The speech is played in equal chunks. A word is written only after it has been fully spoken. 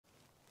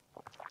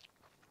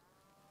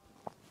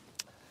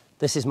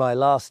This is my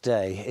last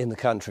day in the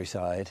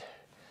countryside,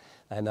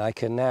 and I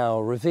can now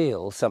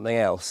reveal something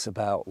else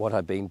about what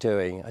I've been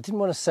doing. I didn't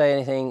want to say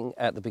anything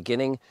at the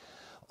beginning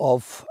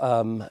of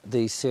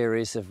the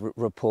series of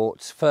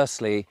reports.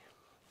 Firstly,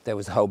 there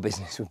was the whole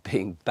business of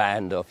being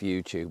banned off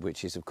YouTube,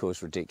 which is of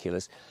course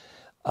ridiculous.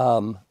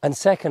 And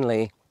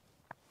secondly,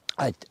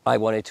 I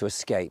wanted to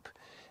escape.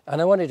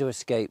 And I wanted to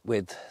escape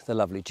with the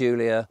lovely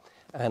Julia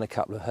and a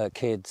couple of her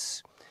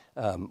kids.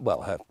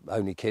 Well, her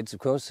only kids, of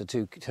course,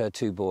 her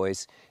two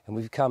boys. And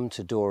we've come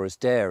to Dora's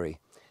Dairy.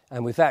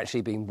 And we've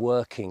actually been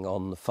working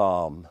on the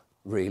farm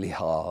really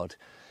hard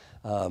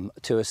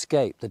to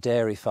escape the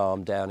dairy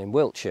farm down in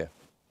Wiltshire.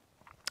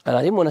 And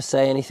I didn't want to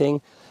say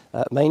anything,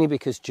 mainly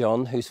because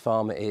John, whose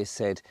farm it is,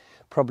 said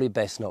probably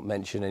best not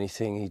mention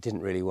anything. He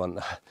didn't really want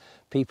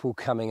people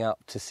coming up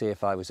to see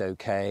if I was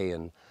okay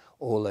and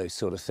all those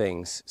sort of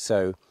things.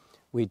 So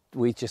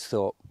we just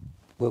thought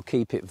we'll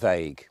keep it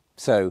vague.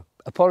 So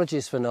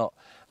apologies for not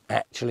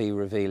actually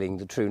revealing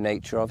the true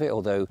nature of it,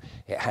 although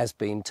it has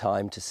been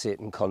time to sit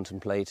and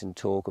contemplate and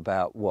talk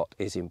about what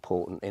is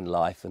important in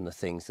life and the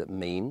things that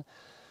mean.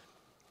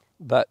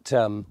 But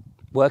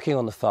working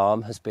on the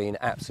farm has been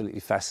absolutely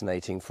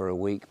fascinating for a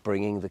week,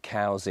 bringing the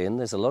cows in.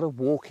 There's a lot of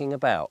walking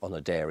about on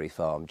a dairy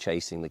farm,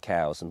 chasing the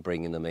cows and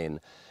bringing them in.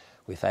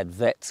 We've had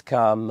vets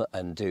come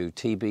and do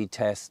TB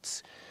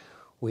tests.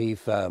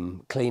 We've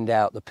cleaned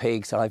out the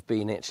pigs. I've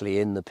been actually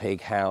in the pig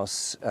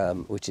house,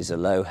 which is a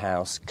low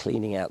house,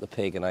 cleaning out the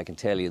pig, and I can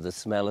tell you the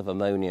smell of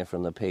ammonia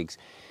from the pigs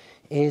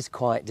is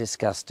quite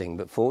disgusting.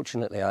 But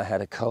fortunately I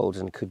had a cold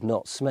and could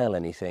not smell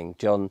anything.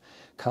 John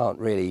can't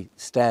really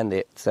stand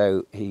it,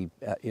 so he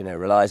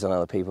relies on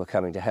other people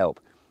coming to help.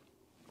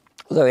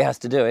 Although he has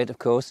to do it, of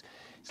course.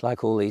 It's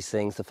like all these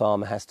things, the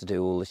farmer has to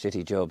do all the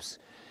shitty jobs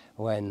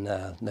when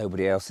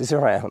nobody else is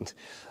around.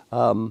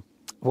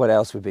 What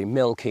else would be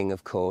milking,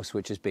 of course,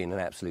 which has been an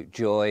absolute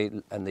joy.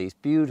 And these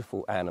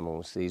beautiful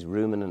animals, these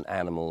ruminant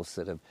animals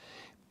that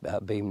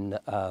have been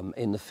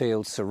in the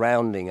fields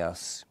surrounding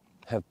us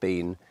have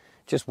been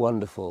just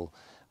wonderful.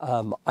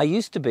 I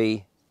used to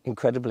be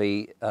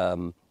incredibly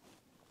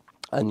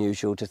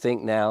unusual to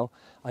think now.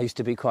 I used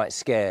to be quite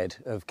scared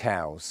of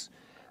cows.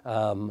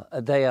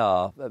 They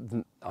are,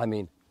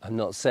 I'm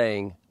not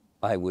saying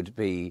I would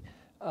be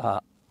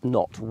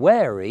not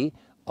wary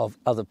of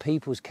other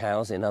people's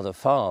cows in other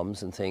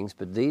farms and things,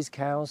 but these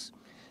cows,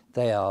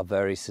 they are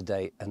very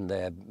sedate and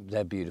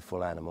they're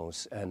beautiful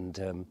animals,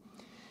 and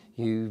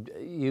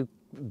you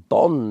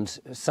bond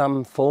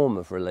some form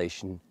of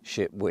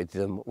relationship with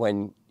them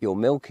when you're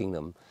milking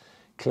them.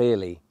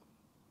 Clearly,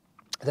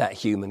 that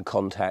human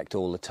contact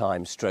all the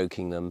time,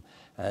 stroking them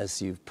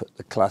as you've put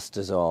the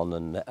clusters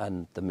on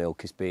and the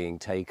milk is being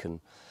taken.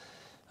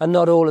 And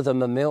not all of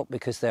them are milked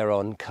because they're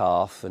on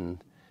calf,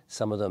 and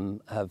some of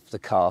them the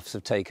calves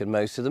have taken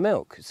most of the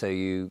milk. So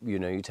you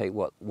take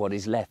what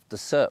is left, the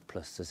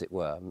surplus, as it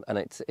were. And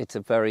it's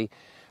a very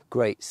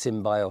great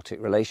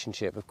symbiotic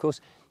relationship. Of course,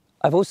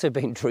 I've also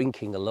been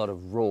drinking a lot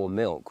of raw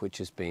milk, which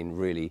has been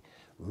really,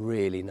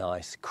 really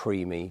nice,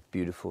 creamy,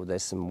 beautiful.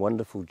 There's some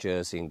wonderful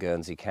Jersey and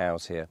Guernsey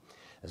cows here,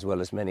 as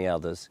well as many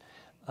others.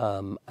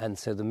 And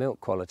so the milk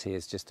quality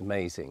is just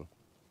amazing.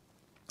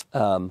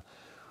 I'm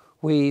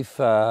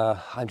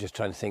just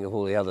trying to think of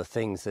all the other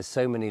things. There's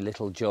so many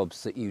little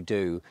jobs that you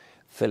do,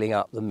 filling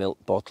up the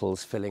milk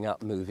bottles, filling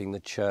up, moving the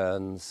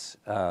churns.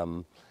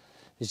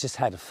 It's just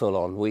had a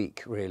full-on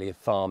week, really, of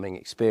farming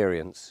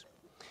experience.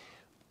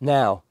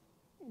 Now,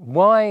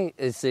 why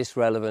is this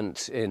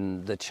relevant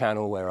in the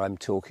channel where I'm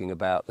talking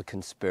about the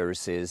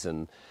conspiracies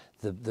and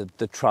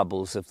the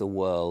troubles of the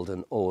world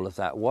and all of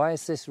that? Why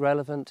is this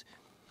relevant?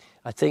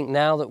 I think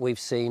now that we've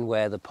seen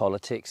where the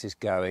politics is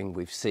going,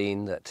 we've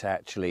seen that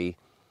actually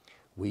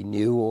we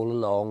knew all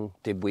along,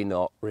 did we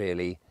not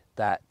really,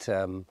 that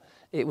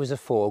it was a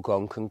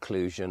foregone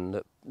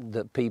conclusion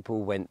that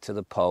people went to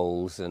the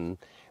polls, and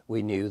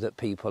we knew that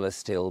people are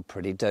still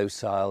pretty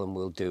docile and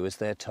will do as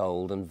they're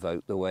told and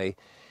vote the way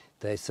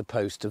they're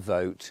supposed to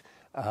vote,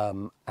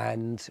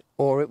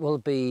 or it will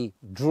be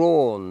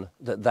drawn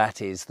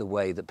that is the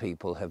way that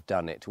people have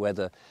done it,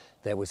 whether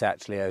there was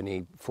actually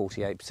only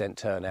 48%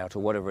 turnout or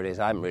whatever it is.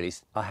 I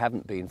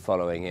haven't been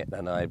following it,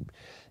 and I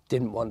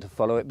didn't want to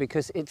follow it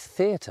because it's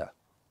theatre.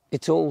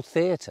 It's all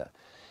theatre.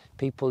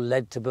 People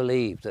led to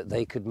believe that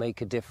they could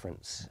make a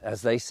difference.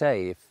 As they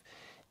say,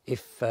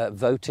 if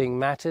voting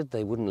mattered,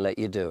 they wouldn't let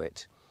you do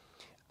it.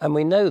 And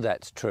we know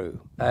that's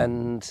true,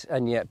 and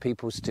yet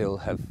people still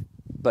have.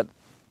 But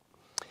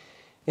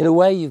in a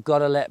way, you've got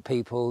to let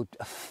people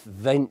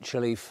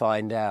eventually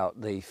find out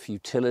the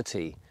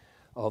futility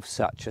of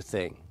such a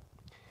thing.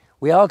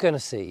 We are going to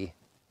see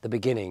the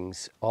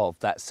beginnings of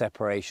that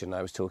separation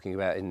I was talking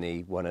about in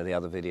one of the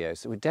other videos.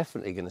 So we're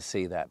definitely going to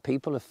see that.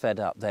 People are fed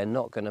up. They're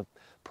not going to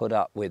put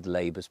up with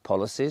Labour's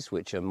policies,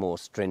 which are more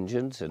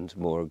stringent and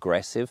more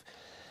aggressive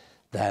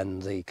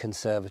than the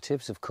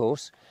Conservatives, of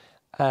course.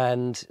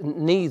 And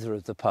neither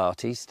of the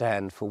parties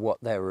stand for what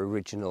their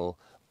original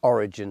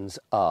origins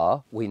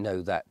are. We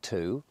know that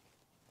too.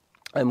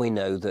 And we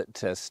know that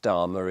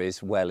Starmer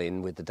is well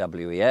in with the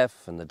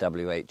WEF and the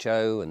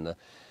WHO and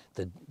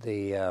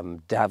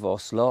the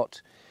Davos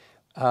lot.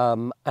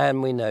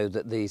 And we know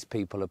that these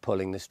people are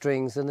pulling the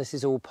strings, and this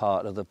is all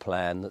part of the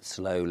plan that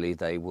slowly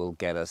they will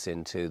get us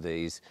into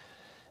these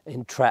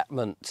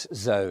entrapment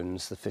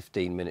zones, the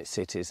 15-minute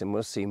cities, and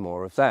we'll see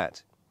more of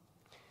that.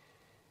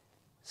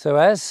 So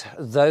as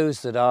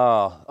those that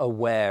are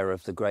aware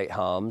of the great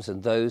harms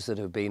and those that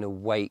have been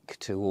awake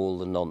to all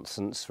the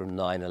nonsense from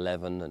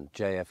 9/11 and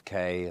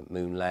JFK and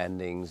moon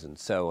landings and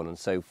so on and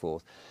so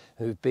forth,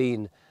 who've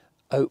been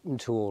open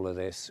to all of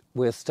this,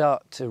 we'll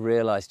start to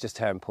realise just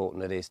how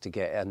important it is to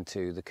get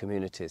into the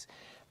communities.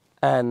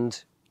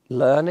 And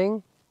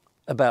learning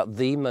about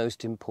the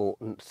most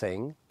important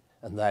thing,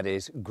 and that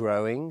is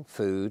growing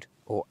food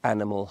or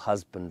animal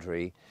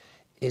husbandry,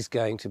 is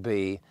going to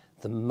be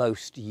the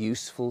most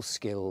useful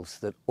skills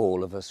that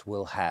all of us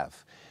will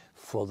have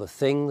for the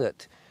thing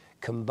that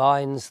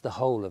combines the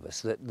whole of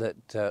us,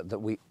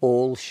 that we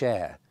all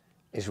share,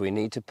 is we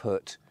need to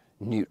put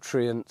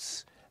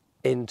nutrients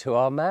into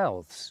our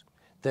mouths.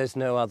 There's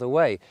no other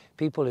way.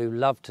 People who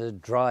love to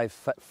drive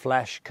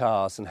flash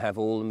cars and have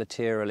all the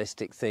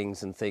materialistic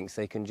things and thinks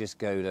they can just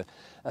go to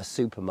a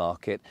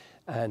supermarket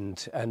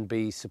and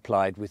be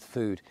supplied with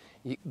food,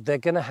 they're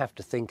going to have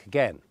to think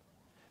again,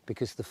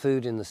 because the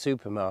food in the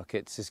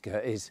supermarkets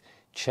is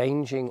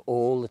changing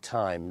all the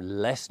time.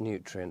 Less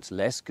nutrients,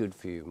 less good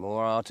for you,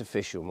 more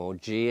artificial, more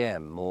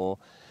GM, more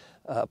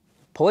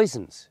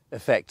poisons,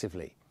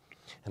 effectively.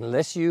 And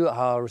unless you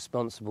are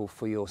responsible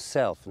for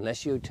yourself,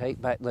 unless you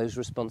take back those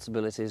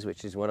responsibilities,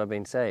 which is what I've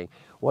been saying,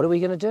 what are we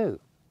going to do?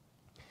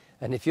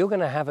 And if you're going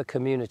to have a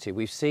community,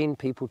 we've seen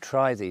people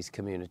try these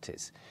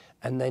communities,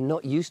 and they're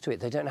not used to it.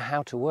 They don't know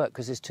how to work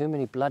because there's too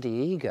many bloody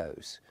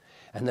egos.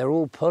 And they're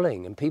all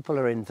pulling, and people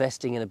are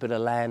investing in a bit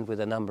of land with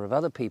a number of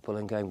other people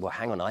and going, well,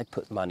 hang on, I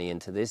put money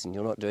into this and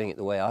you're not doing it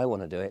the way I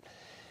want to do it.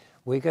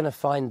 We're going to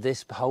find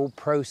this whole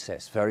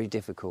process very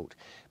difficult.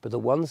 But the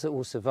ones that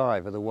will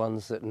survive are the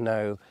ones that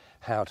know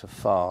how to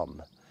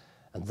farm.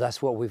 And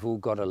that's what we've all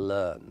got to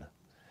learn.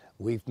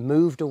 We've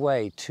moved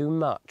away too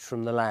much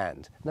from the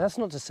land. Now, that's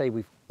not to say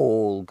we've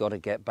all got to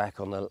get back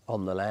on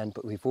the land,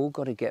 but we've all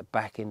got to get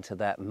back into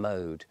that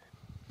mode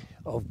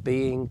of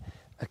being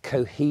a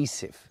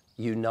cohesive,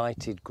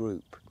 united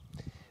group.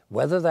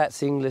 Whether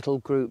that's in little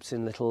groups,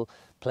 in little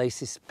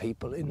places,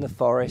 people in the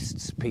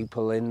forests,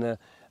 people in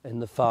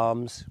the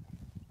farms,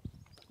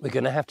 we're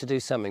going to have to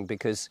do something,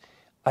 because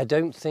I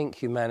don't think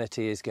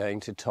humanity is going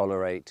to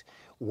tolerate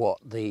what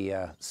the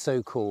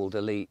so-called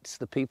elites,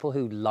 the people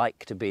who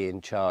like to be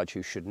in charge,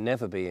 who should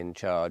never be in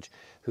charge,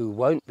 who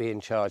won't be in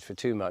charge for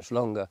too much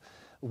longer,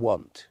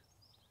 want.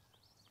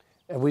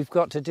 And we've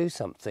got to do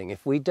something.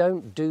 If we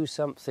don't do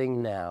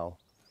something now,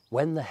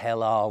 when the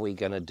hell are we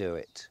going to do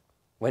it?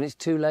 When it's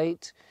too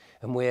late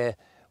and we're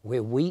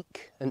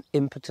weak and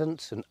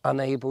impotent and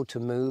unable to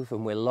move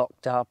and we're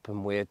locked up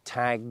and we're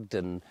tagged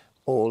and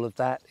all of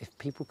that, if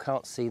people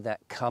can't see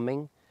that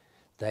coming,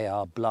 they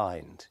are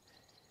blind.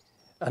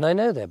 And I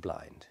know they're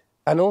blind.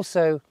 And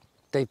also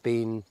they've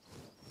been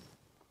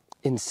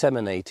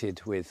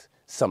inseminated with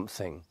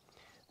something,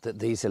 that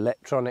these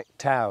electronic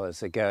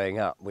towers are going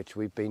up, which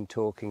we've been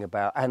talking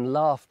about and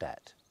laughed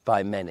at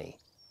by many.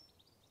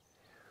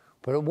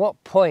 But at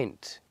what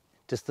point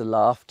does the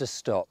laughter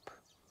stop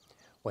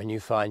when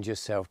you find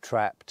yourself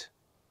trapped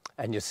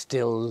and you're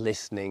still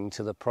listening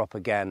to the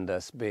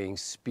propaganda being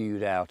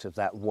spewed out of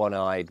that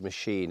one-eyed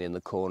machine in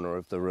the corner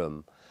of the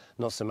room?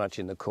 Not so much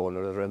in the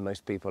corner of the room.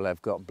 Most people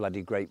have got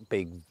bloody great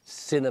big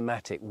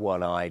cinematic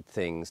one-eyed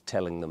things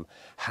telling them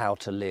how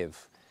to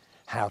live,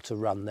 how to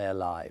run their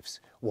lives,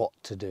 what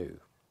to do.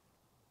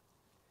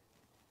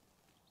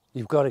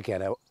 You've got to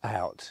get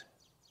out.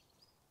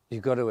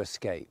 You've got to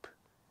escape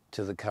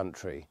to the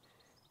country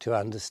to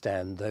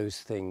understand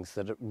those things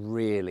that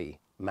really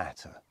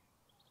matter.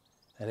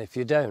 And if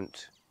you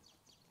don't,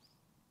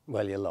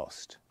 well, you're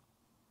lost.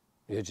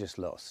 You're just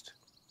lost.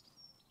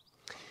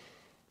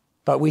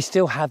 But we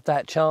still have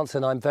that chance,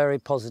 and I'm very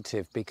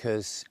positive,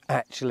 because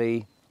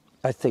actually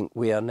I think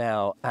we are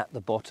now at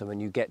the bottom,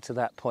 and you get to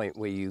that point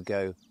where you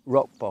go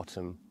rock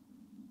bottom,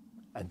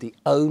 and the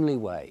only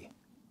way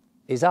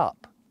is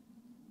up.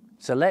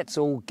 So let's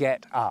all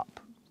get up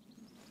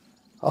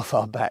off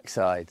our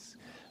backsides.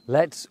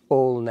 Let's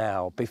all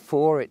now,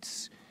 before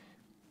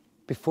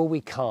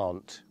we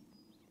can't,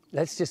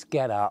 let's just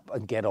get up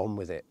and get on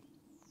with it.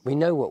 We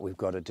know what we've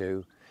got to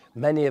do.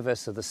 Many of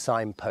us are the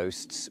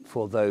signposts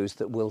for those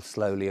that will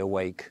slowly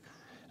awake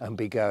and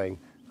be going,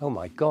 oh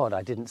my God,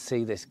 I didn't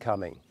see this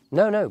coming.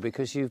 No,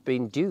 because you've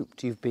been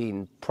duped, you've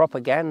been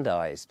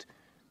propagandized.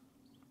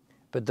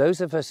 But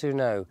those of us who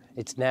know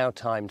it's now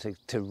time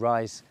to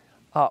rise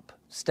up,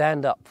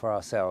 stand up for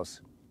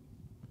ourselves,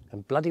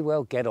 and bloody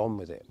well get on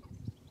with it.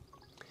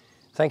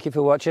 Thank you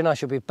for watching. I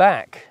shall be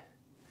back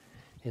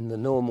in the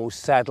normal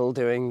saddle,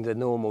 doing the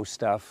normal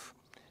stuff,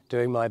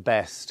 doing my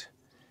best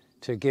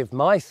to give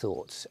my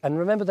thoughts. And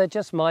remember, they're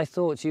just my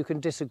thoughts. You can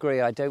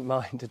disagree. I don't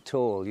mind at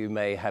all. You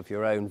may have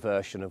your own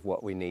version of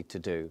what we need to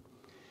do.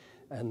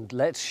 And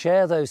let's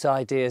share those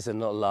ideas and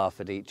not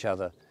laugh at each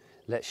other.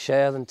 Let's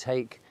share and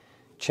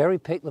cherry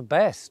pick the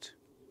best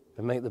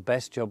and make the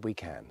best job we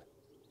can.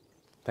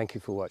 Thank you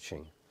for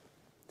watching.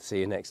 See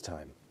you next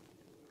time.